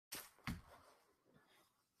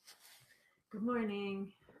Good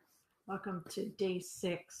morning. Welcome to day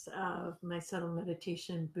 6 of my subtle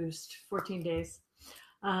meditation boost, 14 days.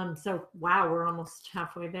 Wow, we're almost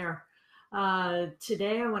halfway there.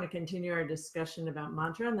 Today, I want to continue our discussion about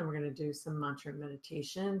mantra, and then we're going to do some mantra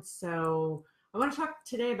meditation. So, I want to talk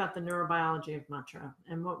today about the neurobiology of mantra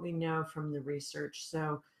and what we know from the research.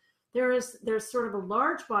 So, there's sort of a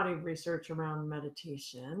large body of research around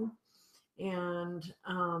meditation, and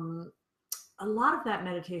a lot of that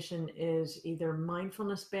meditation is either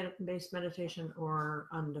mindfulness based meditation or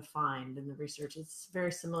undefined in the research. It's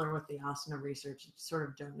very similar with the asana research. You sort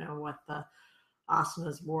of don't know what the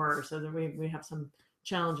asanas were. So that we have some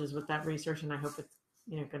challenges with that research, and I hope it's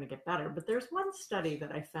going to get better. But there's one study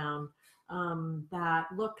that I found that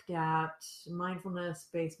looked at mindfulness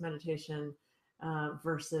based meditation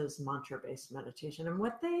versus mantra based meditation. And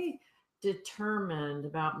what they determined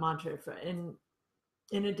about mantra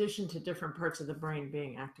in addition to different parts of the brain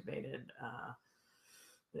being activated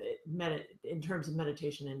in terms of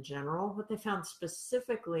meditation in general, what they found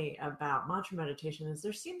specifically about mantra meditation is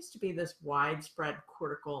there seems to be this widespread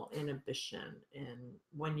cortical inhibition in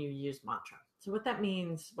when you use mantra. So what that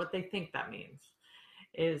means, what they think that means,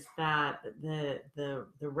 is that the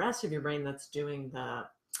rest of your brain that's doing the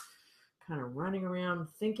kind of running around,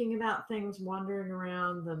 thinking about things, wandering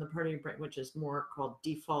around, then the part of your brain which is more called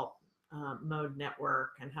default mode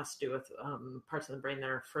network and has to do with parts of the brain that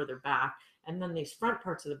are further back, and then these front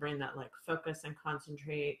parts of the brain that like focus and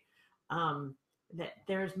concentrate. That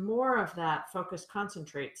there's more of that focus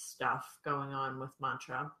concentrate stuff going on with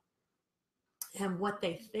mantra, and what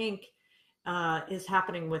they think is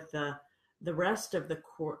happening with the rest of the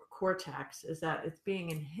cortex is that it's being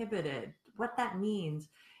inhibited. What that means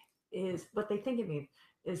is what they think it means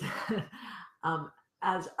is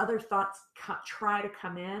as other thoughts try to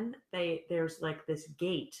come in, there's like this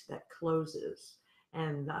gate that closes,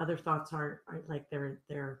 and the other thoughts aren't like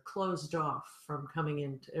they're closed off from coming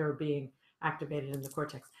in or being activated in the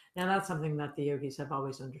cortex. Now that's something that the yogis have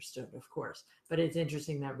always understood, of course, but it's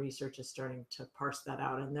interesting that research is starting to parse that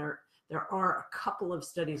out, and there are a couple of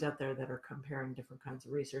studies out there that are comparing different kinds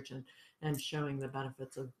of research and showing the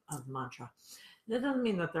benefits of mantra. That doesn't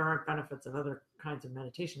mean that there aren't benefits of other kinds of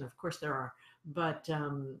meditation. Of course there are. But,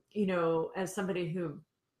 as somebody who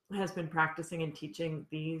has been practicing and teaching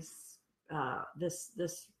this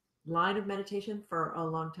line of meditation for a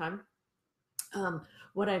long time,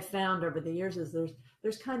 what I've found over the years is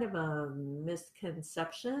there's kind of a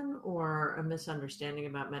misconception or a misunderstanding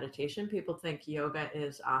about meditation. People think yoga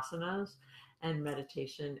is asanas and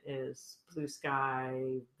meditation is blue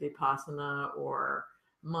sky, vipassana, or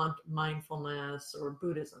mindfulness or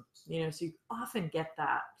Buddhism. So you often get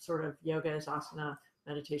that sort of yoga is asana,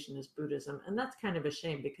 meditation is Buddhism. And that's kind of a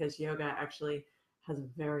shame because yoga actually has a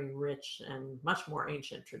very rich and much more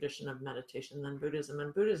ancient tradition of meditation than Buddhism.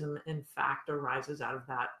 And Buddhism, in fact, arises out of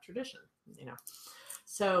that tradition.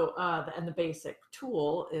 So, and the basic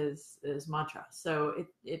tool is mantra. So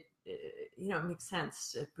it makes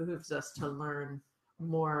sense. It behooves us to learn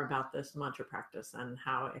more about this mantra practice and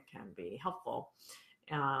how it can be helpful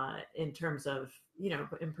in terms of,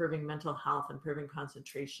 improving mental health, improving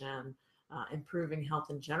concentration, improving health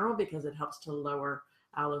in general, because it helps to lower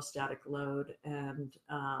allostatic load and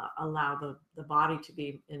allow the body to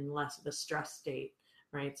be in less of a stress state,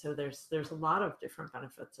 right? So there's a lot of different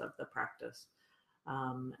benefits of the practice.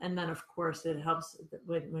 And then, of course, it helps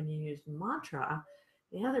when you use mantra.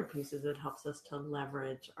 The other piece is it helps us to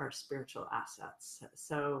leverage our spiritual assets.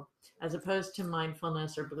 So as opposed to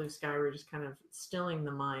mindfulness or blue sky, we're just kind of stilling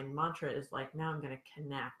the mind. Mantra is like, now I'm going to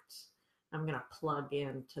connect. I'm going to plug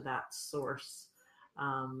into that source.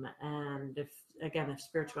 And if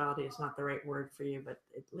spirituality is not the right word for you, but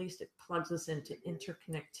at least it plugs us into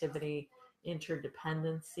interconnectivity,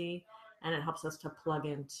 interdependency, and it helps us to plug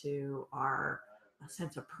into our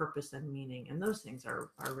sense of purpose and meaning. And those things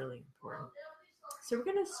are really important. So we're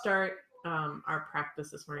going to start our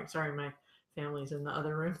practice this morning. Sorry, my family's in the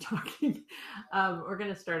other room talking. We're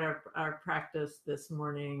going to start our practice this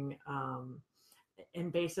morning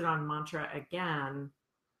and base it on mantra again.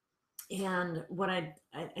 And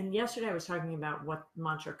and yesterday I was talking about what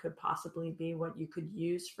mantra could possibly be, what you could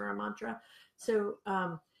use for a mantra. So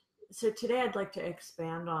today I'd like to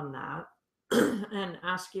expand on that and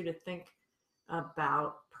ask you to think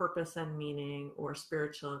about purpose and meaning or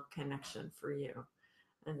spiritual connection for you,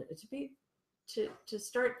 and to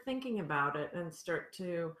start thinking about it and start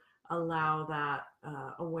to allow that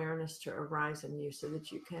awareness to arise in you so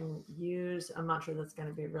that you can use a mantra that's going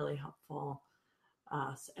to be really helpful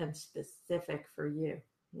and specific for you.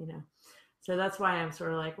 So that's why I'm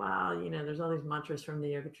sort of like, well, there's all these mantras from the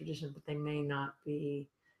yoga tradition, but they may not be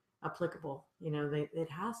applicable. It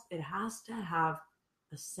has to have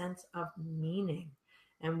a sense of meaning.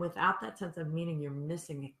 And without that sense of meaning, you're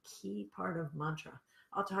missing a key part of mantra.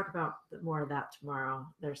 I'll talk about more of that tomorrow.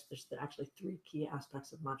 There's actually 3 key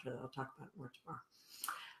aspects of mantra that I'll talk about more tomorrow.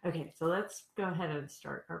 Okay, so let's go ahead and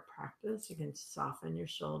start our practice. You can soften your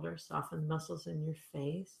shoulders, soften muscles in your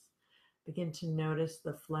face. Begin to notice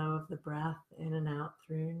the flow of the breath in and out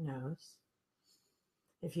through your nose.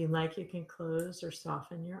 If you like, you can close or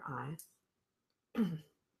soften your eyes.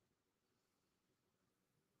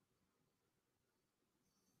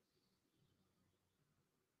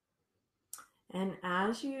 And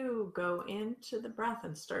as you go into the breath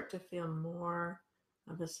and start to feel more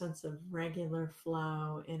of a sense of regular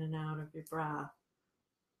flow in and out of your breath,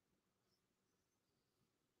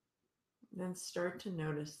 then start to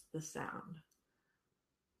notice the sound.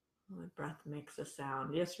 The breath makes a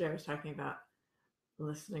sound. Yesterday I was talking about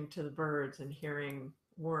listening to the birds and hearing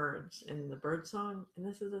words in the bird song, and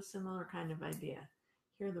this is a similar kind of idea.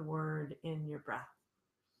 Hear the word in your breath.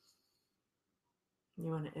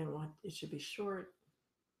 It should be short.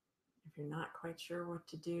 If you're not quite sure what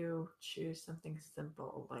to do, choose something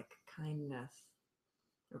simple like kindness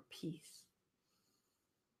or peace.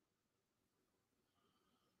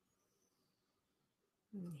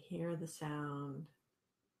 And hear the sound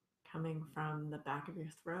coming from the back of your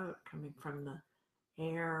throat, coming from the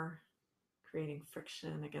air, creating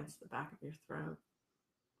friction against the back of your throat.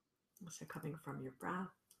 So coming from your breath.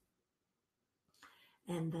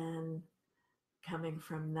 And then coming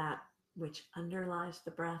from that which underlies the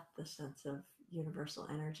breath, the sense of universal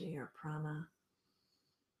energy or prana.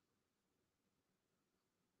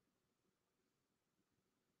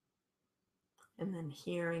 And then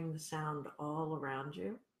hearing the sound all around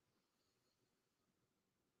you.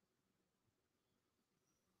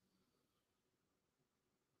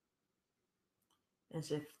 As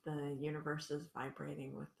if the universe is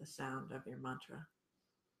vibrating with the sound of your mantra.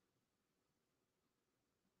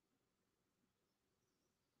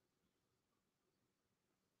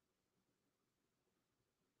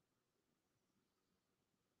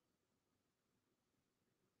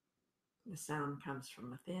 The sound comes from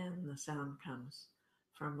within, the sound comes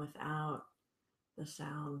from without, the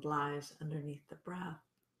sound lies underneath the breath,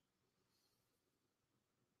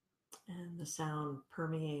 and the sound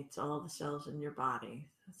permeates all the cells in your body.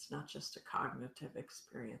 It's not just a cognitive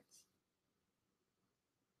experience.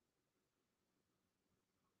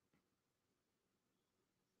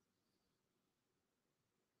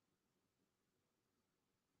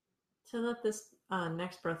 So let this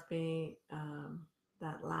next breath be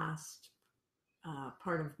that last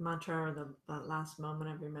part of mantra, or the last moment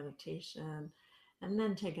of your meditation, and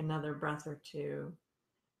then take another breath or two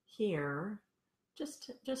here,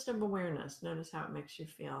 just of awareness. Notice how it makes you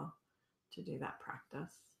feel to do that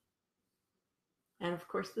practice. And of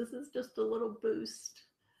course, this is just a little boost.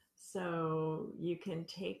 So you can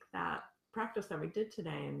take that practice that we did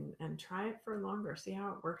today and try it for longer. See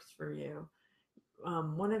how it works for you. A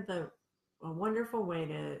wonderful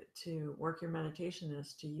way to work your meditation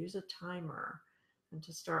is to use a timer and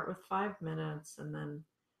to start with 5 minutes, and then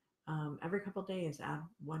every couple of days add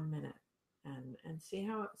 1 minute and see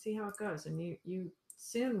how it goes. And you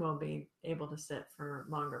soon will be able to sit for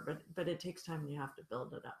longer, but it takes time and you have to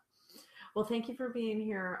build it up. Well, thank you for being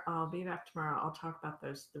here. I'll be back tomorrow. I'll talk about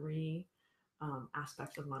those 3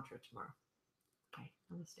 aspects of mantra tomorrow. Okay,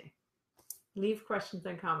 namaste. Leave questions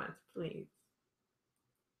and comments, please.